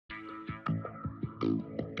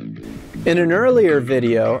In an earlier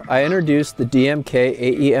video, I introduced the DMK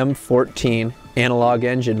AEM14 Analog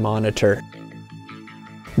Engine Monitor.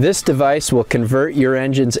 This device will convert your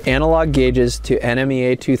engine's analog gauges to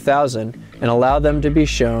NMEA 2000 and allow them to be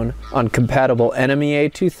shown on compatible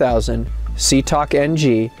NMEA 2000, SeaTalk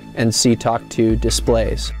NG, and SeaTalk 2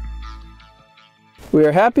 displays. We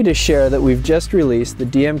are happy to share that we've just released the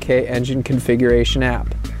DMK Engine Configuration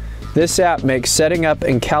App. This app makes setting up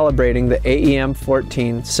and calibrating the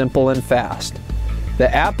AEM14 simple and fast. The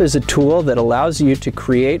app is a tool that allows you to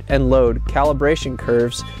create and load calibration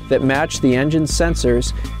curves that match the engine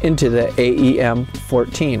sensors into the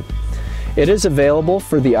AEM14. It is available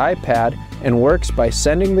for the iPad and works by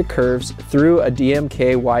sending the curves through a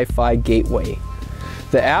DMK Wi-Fi gateway.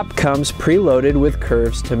 The app comes preloaded with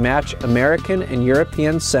curves to match American and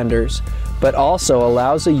European senders, but also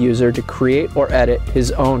allows a user to create or edit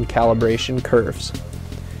his own calibration curves.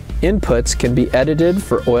 Inputs can be edited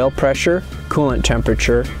for oil pressure, coolant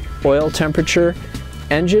temperature, oil temperature,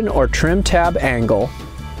 engine or trim tab angle,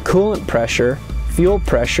 coolant pressure, fuel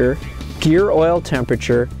pressure, gear oil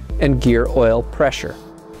temperature, and gear oil pressure.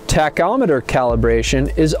 Tachometer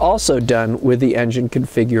calibration is also done with the Engine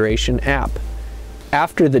Configuration app.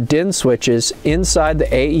 After the DIN switches inside the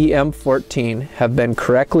AEM14 have been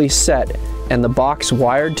correctly set and the box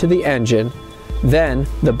wired to the engine, then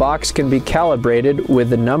the box can be calibrated with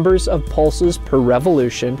the numbers of pulses per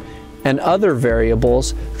revolution and other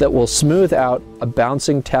variables that will smooth out a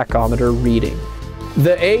bouncing tachometer reading.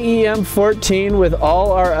 The AEM14 with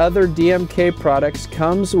all our other DMK products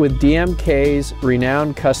comes with DMK's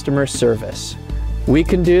renowned customer service. We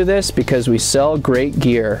can do this because we sell great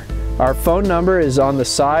gear. Our phone number is on the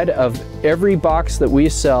side of every box that we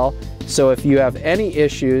sell, so if you have any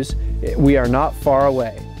issues, we are not far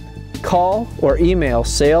away. Call or email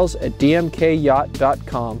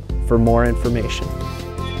sales@dmkyacht.com for more information.